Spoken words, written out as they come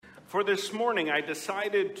For this morning, I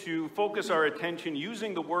decided to focus our attention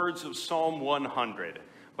using the words of Psalm 100.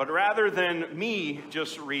 But rather than me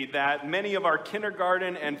just read that, many of our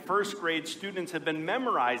kindergarten and first grade students have been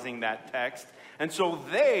memorizing that text, and so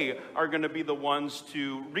they are going to be the ones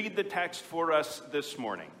to read the text for us this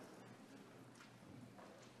morning.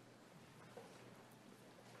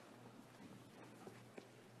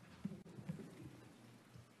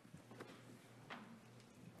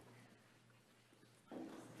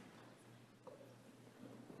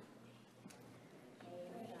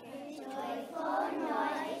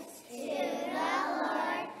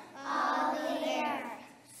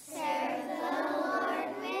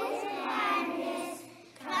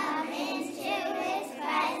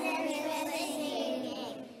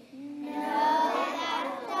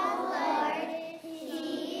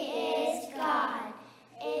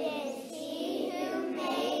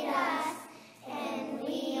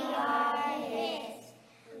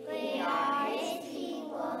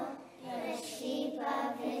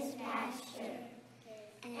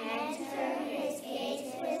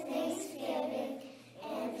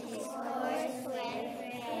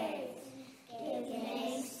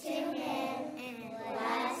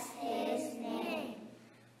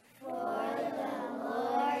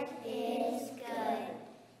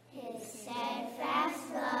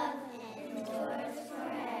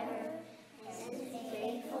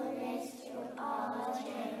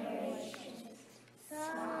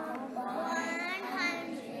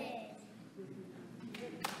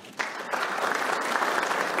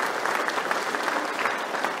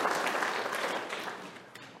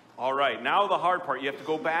 All right, now the hard part. You have to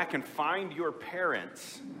go back and find your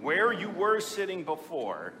parents, where you were sitting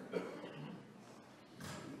before.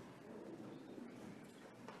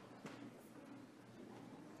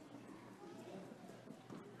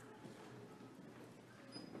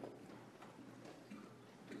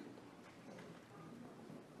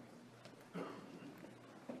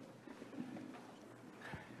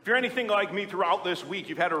 If you're anything like me throughout this week,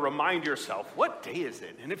 you've had to remind yourself, what day is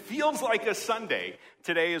it? And it feels like a Sunday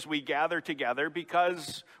today as we gather together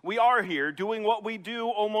because we are here doing what we do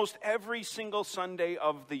almost every single Sunday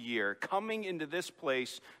of the year, coming into this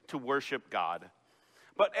place to worship God.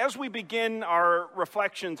 But as we begin our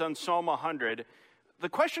reflections on Psalm 100, the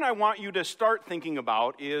question I want you to start thinking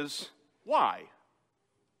about is, why?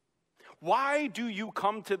 Why do you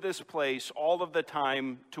come to this place all of the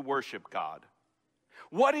time to worship God?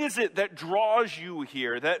 What is it that draws you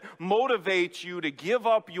here, that motivates you to give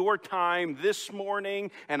up your time this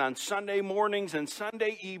morning and on Sunday mornings and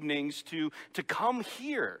Sunday evenings to come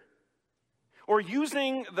here? Or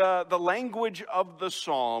using the language of the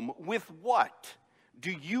psalm, with what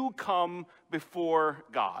do you come before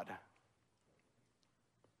God?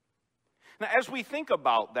 Now, as we think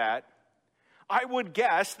about that, I would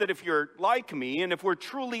guess that if you're like me, and if we're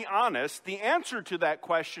truly honest, the answer to that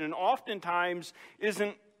question oftentimes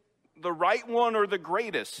isn't the right one or the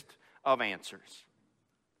greatest of answers.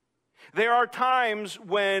 There are times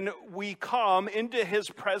when we come into His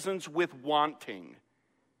presence with wanting.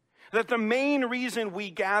 That the main reason we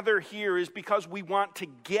gather here is because we want to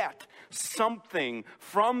get something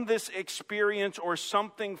from this experience or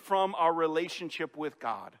something from our relationship with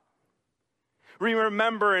God. We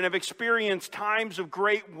remember and have experienced times of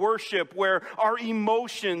great worship where our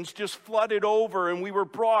emotions just flooded over and we were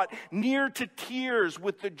brought near to tears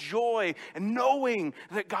with the joy and knowing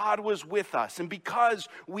that God was with us. And because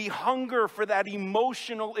we hunger for that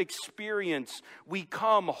emotional experience, we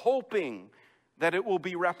come hoping that it will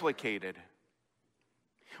be replicated.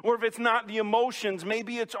 Or if it's not the emotions,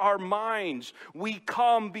 maybe it's our minds. We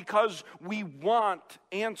come because we want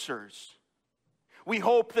answers. We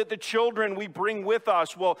hope that the children we bring with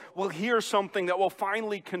us will hear something that will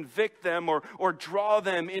finally convict them or draw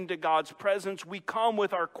them into God's presence. We come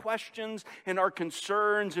with our questions and our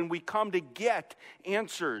concerns, and we come to get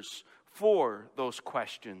answers for those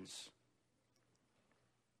questions.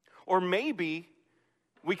 Or maybe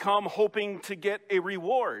we come hoping to get a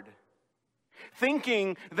reward,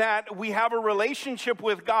 thinking that we have a relationship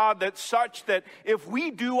with God that's such that if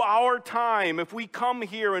we do our time, if we come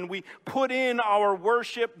here and we put in our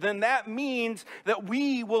worship, then that means that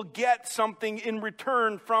we will get something in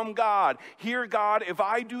return from God. Here, God, if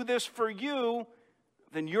I do this for you,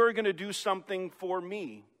 then you're going to do something for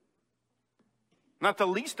me. Not the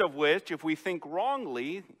least of which, if we think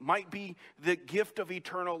wrongly, might be the gift of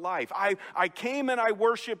eternal life. I came and I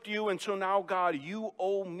worshiped you, and so now, God, you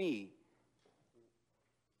owe me.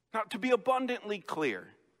 Now, to be abundantly clear,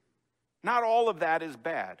 not all of that is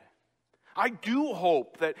bad. I do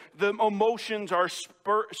hope that the emotions are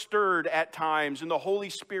stirred at times and the Holy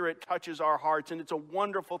Spirit touches our hearts, and it's a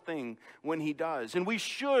wonderful thing when He does. And we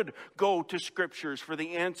should go to Scriptures for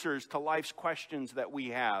the answers to life's questions that we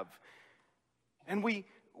have. And we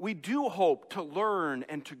do hope to learn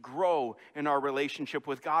and to grow in our relationship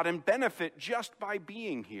with God and benefit just by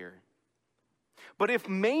being here. But if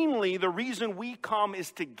mainly the reason we come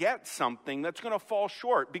is to get something, that's going to fall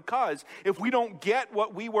short, because if we don't get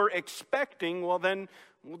what we were expecting, well, then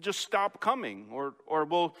we'll just stop coming, or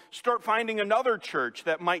we'll start finding another church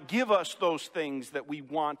that might give us those things that we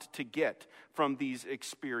want to get from these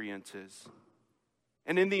experiences.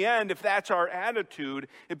 And in the end, if that's our attitude,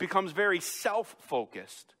 it becomes very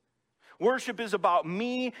self-focused. Worship is about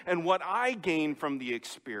me and what I gain from the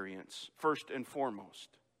experience, first and foremost.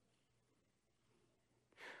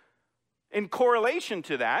 In correlation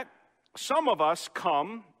to that, some of us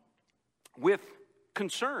come with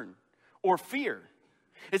concern or fear.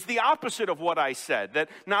 It's the opposite of what I said, that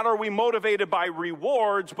not are we motivated by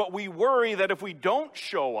rewards, but we worry that if we don't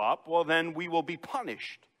show up, well, then we will be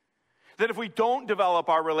punished. That if we don't develop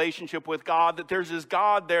our relationship with God, that there's this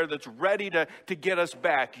God there that's ready to get us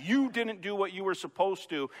back. You didn't do what you were supposed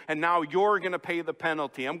to, and now you're going to pay the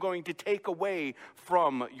penalty. I'm going to take away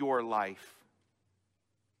from your life.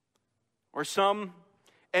 Or some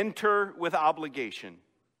enter with obligation.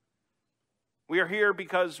 We are here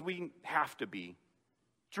because we have to be.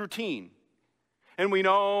 It's routine. And we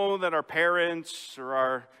know that our parents or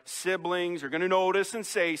our siblings are going to notice and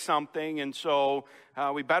say something, and so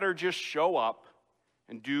we better just show up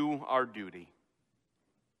and do our duty.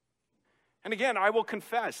 And again, I will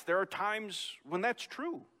confess, there are times when that's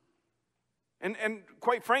true. And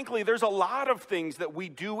quite frankly, there's a lot of things that we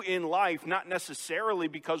do in life, not necessarily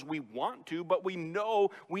because we want to, but we know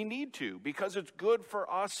we need to, because it's good for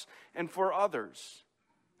us and for others.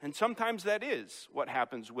 And sometimes that is what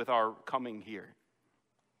happens with our coming here.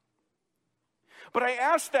 But I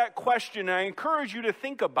ask that question, and I encourage you to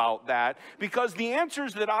think about that, because the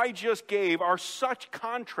answers that I just gave are such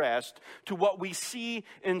contrast to what we see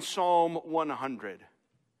in Psalm 100.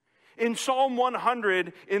 In Psalm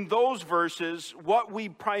 100, in those verses, what we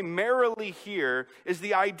primarily hear is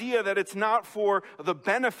the idea that it's not for the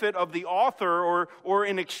benefit of the author or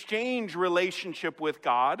an exchange relationship with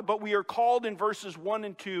God, but we are called in verses 1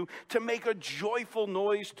 and 2 to make a joyful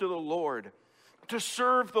noise to the Lord, to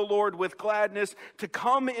serve the Lord with gladness, to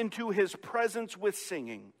come into His presence with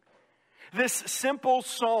singing. This simple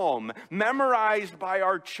psalm, memorized by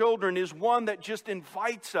our children, is one that just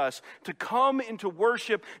invites us to come into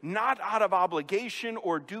worship not out of obligation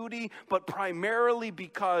or duty, but primarily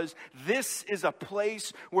because this is a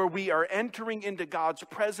place where we are entering into God's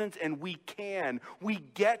presence, and we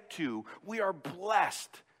are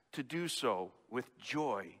blessed to do so with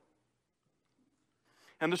joy.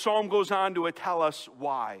 And the psalm goes on to tell us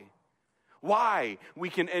why we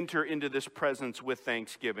can enter into this presence with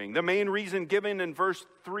thanksgiving. The main reason given in verse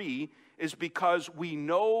 3 is because we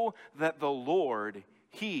know that the Lord,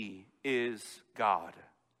 He is God.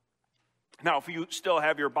 Now, if you still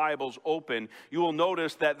have your Bibles open, you will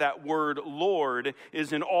notice that that word Lord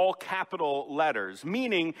is in all capital letters,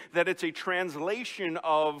 meaning that it's a translation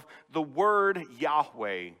of the word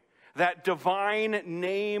Yahweh, that divine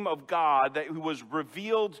name of God that was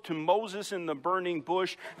revealed to Moses in the burning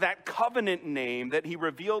bush, that covenant name that He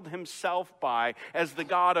revealed Himself by as the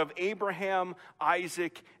God of Abraham,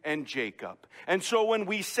 Isaac, and Jacob. And so when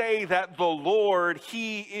we say that the Lord,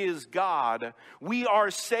 He is God, we are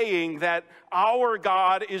saying that our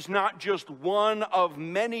God is not just one of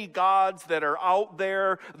many gods that are out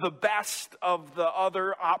there, the best of the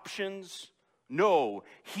other options. No,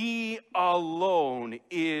 He alone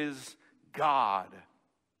is God.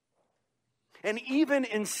 And even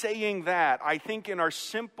in saying that, I think in our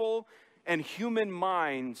simple and human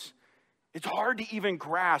minds, it's hard to even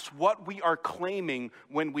grasp what we are claiming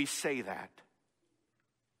when we say that.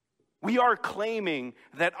 We are claiming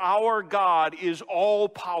that our God is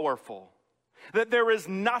all-powerful, that there is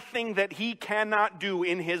nothing that He cannot do.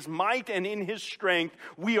 In His might and in His strength,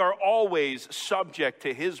 we are always subject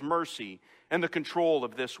to His mercy and the control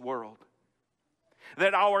of this world.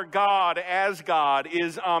 That our God, as God,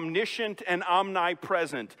 is omniscient and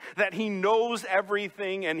omnipresent. That He knows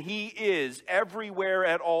everything and He is everywhere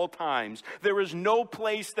at all times. There is no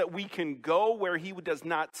place that we can go where He does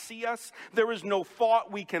not see us. There is no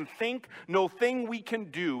thought we can think, no thing we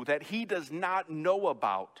can do that He does not know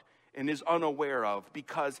about and is unaware of,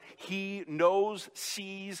 because He knows,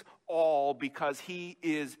 sees all, because He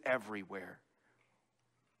is everywhere.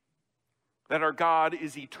 That our God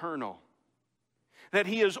is eternal, that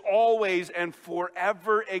he has always and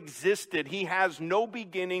forever existed. He has no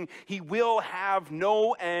beginning. He will have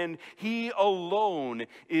no end. He alone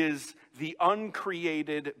is the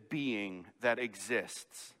uncreated being that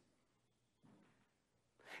exists.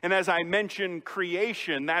 And as I mentioned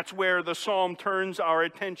creation, that's where the psalm turns our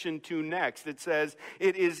attention to next. It says,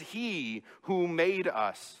 "It is he who made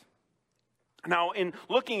us." Now, in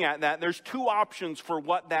looking at that, there's two options for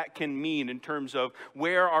what that can mean in terms of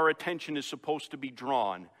where our attention is supposed to be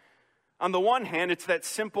drawn. On the one hand, it's that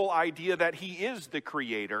simple idea that he is the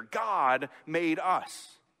creator. God made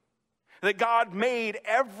us. That God made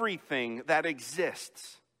everything that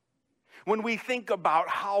exists. When we think about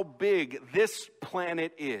how big this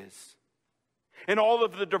planet is, and all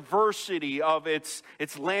of the diversity of its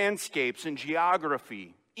landscapes and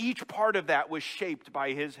geography, each part of that was shaped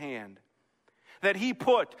by his hand. That he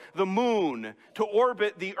put the moon to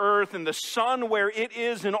orbit the earth and the sun where it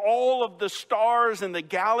is, and all of the stars and the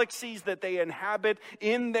galaxies that they inhabit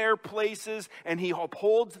in their places, and he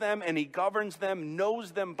upholds them and he governs them,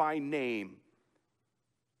 knows them by name.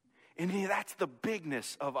 And that's the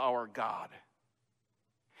bigness of our God.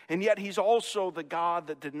 And yet he's also the God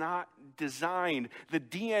that did not design the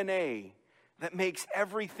DNA that makes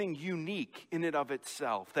everything unique in and of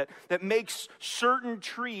itself, that makes certain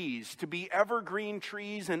trees to be evergreen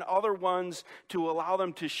trees and other ones to allow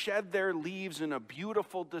them to shed their leaves in a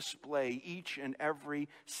beautiful display each and every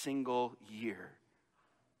single year.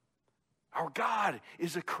 Our God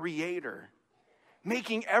is a creator,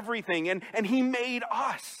 making everything, and he made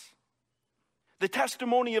us. The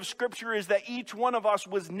testimony of Scripture is that each one of us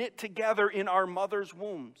was knit together in our mother's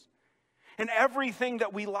wombs. And everything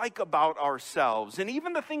that we like about ourselves, and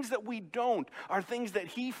even the things that we don't, are things that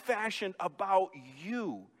he fashioned about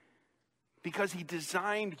you because he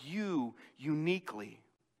designed you uniquely.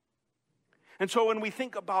 And so when we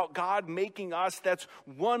think about God making us, that's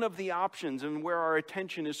one of the options and where our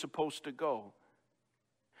attention is supposed to go.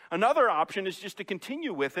 Another option is just to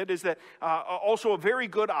continue with it, is that also a very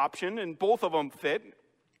good option, and both of them fit.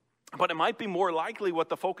 But it might be more likely what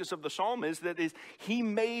the focus of the psalm is, that is, he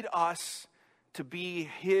made us to be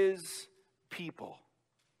his people.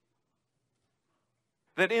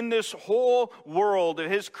 That in this whole world of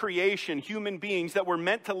his creation, human beings that were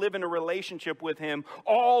meant to live in a relationship with him,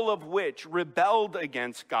 all of which rebelled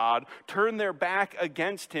against God, turned their back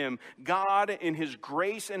against him, God in his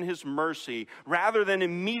grace and his mercy, rather than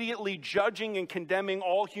immediately judging and condemning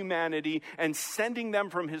all humanity and sending them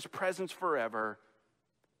from his presence forever,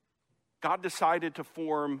 God decided to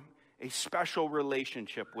form a special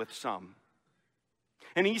relationship with some.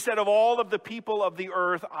 And he said, of all of the people of the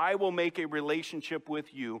earth, I will make a relationship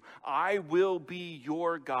with you. I will be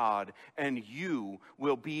your God, and you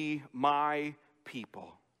will be my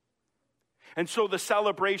people. And so the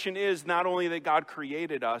celebration is not only that God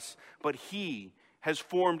created us, but he has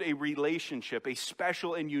formed a relationship, a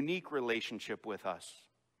special and unique relationship with us.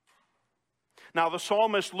 Now, the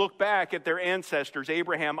psalmists look back at their ancestors,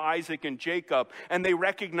 Abraham, Isaac, and Jacob, and they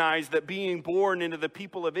recognize that being born into the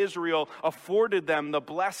people of Israel afforded them the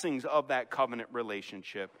blessings of that covenant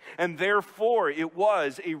relationship. And therefore, it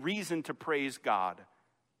was a reason to praise God.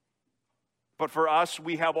 But for us,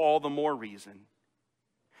 we have all the more reason.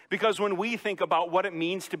 Because when we think about what it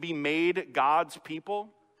means to be made God's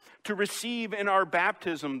people, to receive in our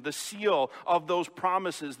baptism the seal of those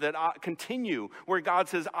promises that continue, where God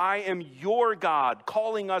says, I am your God,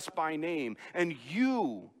 calling us by name, and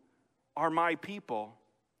you are my people.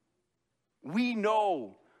 We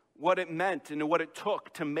know what it meant and what it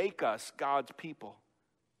took to make us God's people.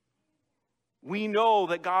 We know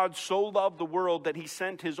that God so loved the world that he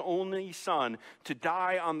sent his only Son to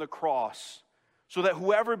die on the cross, so that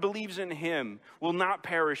whoever believes in him will not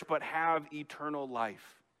perish but have eternal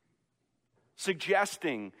life.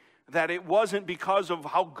 Suggesting that it wasn't because of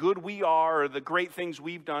how good we are or the great things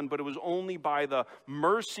we've done, but it was only by the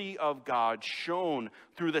mercy of God shown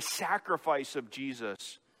through the sacrifice of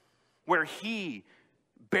Jesus, where he,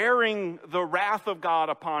 bearing the wrath of God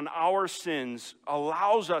upon our sins,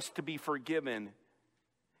 allows us to be forgiven.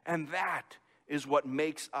 And that is what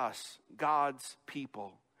makes us God's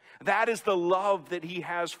people. That is the love that he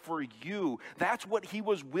has for you. That's what he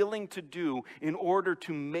was willing to do in order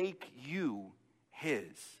to make you his.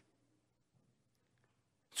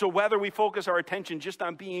 So whether we focus our attention just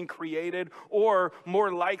on being created, or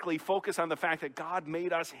more likely focus on the fact that God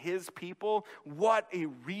made us his people, what a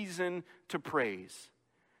reason to praise.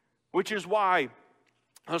 Which is why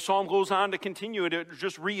the psalm goes on to continue to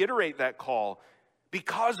just reiterate that call.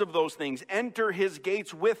 Because of those things, enter his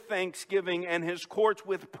gates with thanksgiving and his courts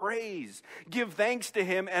with praise. Give thanks to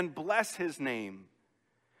him and bless his name.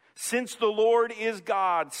 Since the Lord is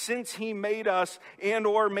God, since he made us and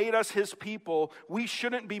or made us his people, we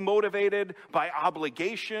shouldn't be motivated by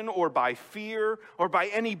obligation or by fear or by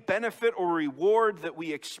any benefit or reward that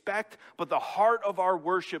we expect, but the heart of our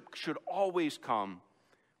worship should always come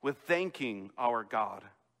with thanking our God.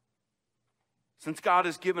 Since God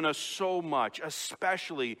has given us so much,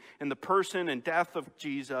 especially in the person and death of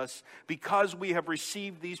Jesus, because we have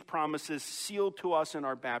received these promises sealed to us in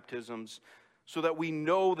our baptisms, so that we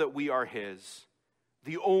know that we are his,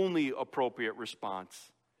 the only appropriate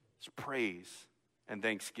response is praise and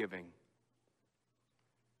thanksgiving.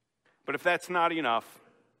 But if that's not enough,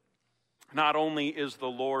 not only is the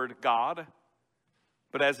Lord God,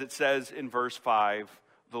 but as it says in verse 5,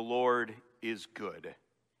 the Lord is good.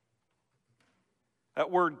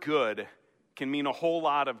 That word good can mean a whole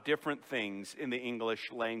lot of different things in the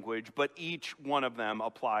English language, but each one of them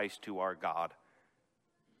applies to our God.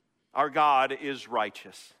 Our God is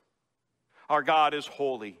righteous. Our God is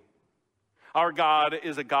holy. Our God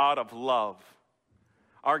is a God of love.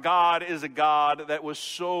 Our God is a God that was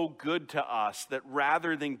so good to us that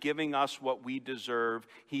rather than giving us what we deserve,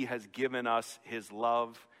 he has given us his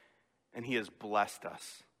love and he has blessed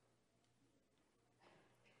us.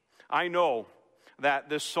 I know that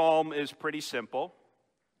this psalm is pretty simple.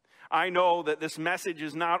 I know that this message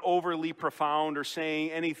is not overly profound or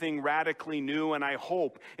saying anything radically new, and I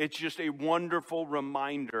hope it's just a wonderful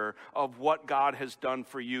reminder of what God has done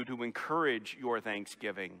for you to encourage your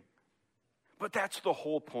thanksgiving. But that's the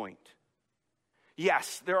whole point.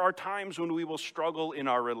 Yes, there are times when we will struggle in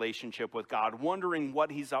our relationship with God, wondering what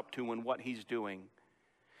he's up to and what he's doing.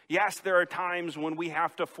 Yes, there are times when we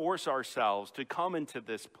have to force ourselves to come into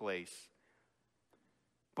this place.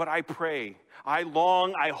 But I pray, I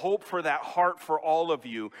long, I hope for that heart for all of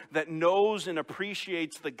you that knows and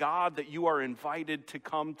appreciates the God that you are invited to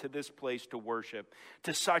come to this place to worship,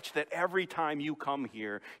 to such that every time you come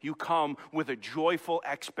here, you come with a joyful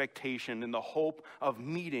expectation in the hope of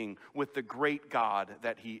meeting with the great God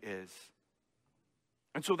that he is.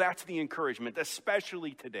 And so that's the encouragement,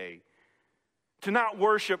 especially today, to not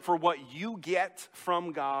worship for what you get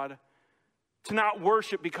from God, to not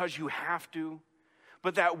worship because you have to,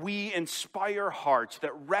 but that we inspire hearts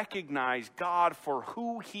that recognize God for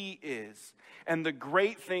who he is and the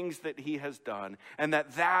great things that he has done, and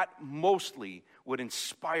that mostly would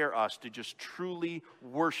inspire us to just truly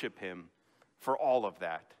worship him for all of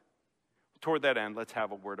that. Toward that end, let's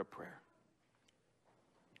have a word of prayer.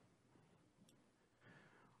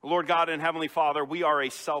 Lord God and Heavenly Father, we are a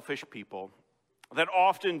selfish people that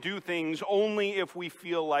often do things only if we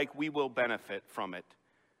feel like we will benefit from it.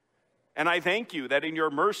 And I thank you that in your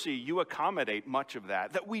mercy you accommodate much of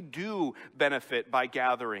that we do benefit by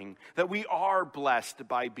gathering, that we are blessed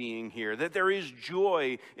by being here, that there is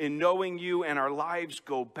joy in knowing you, and our lives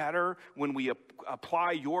go better when we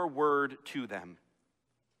apply your word to them.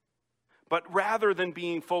 But rather than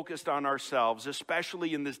being focused on ourselves,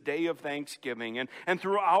 especially in this day of Thanksgiving and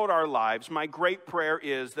throughout our lives, my great prayer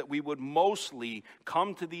is that we would mostly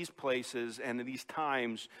come to these places and in these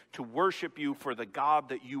times to worship you for the God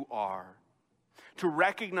that you are, to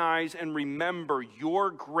recognize and remember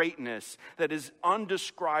your greatness that is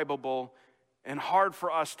undescribable and hard for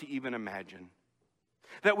us to even imagine.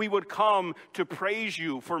 That we would come to praise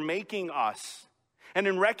you for making us, and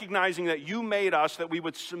in recognizing that you made us, that we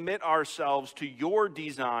would submit ourselves to your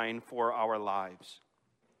design for our lives.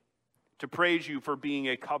 To praise you for being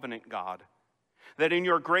a covenant God. That in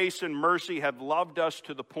your grace and mercy have loved us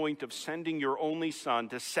to the point of sending your only Son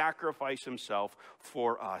to sacrifice himself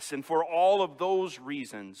for us. And for all of those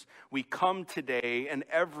reasons, we come today and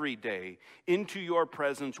every day into your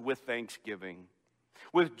presence with thanksgiving,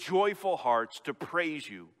 with joyful hearts to praise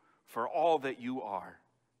you for all that you are.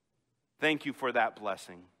 Thank you for that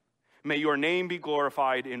blessing. May your name be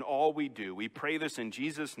glorified in all we do. We pray this in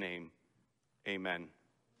Jesus' name. Amen.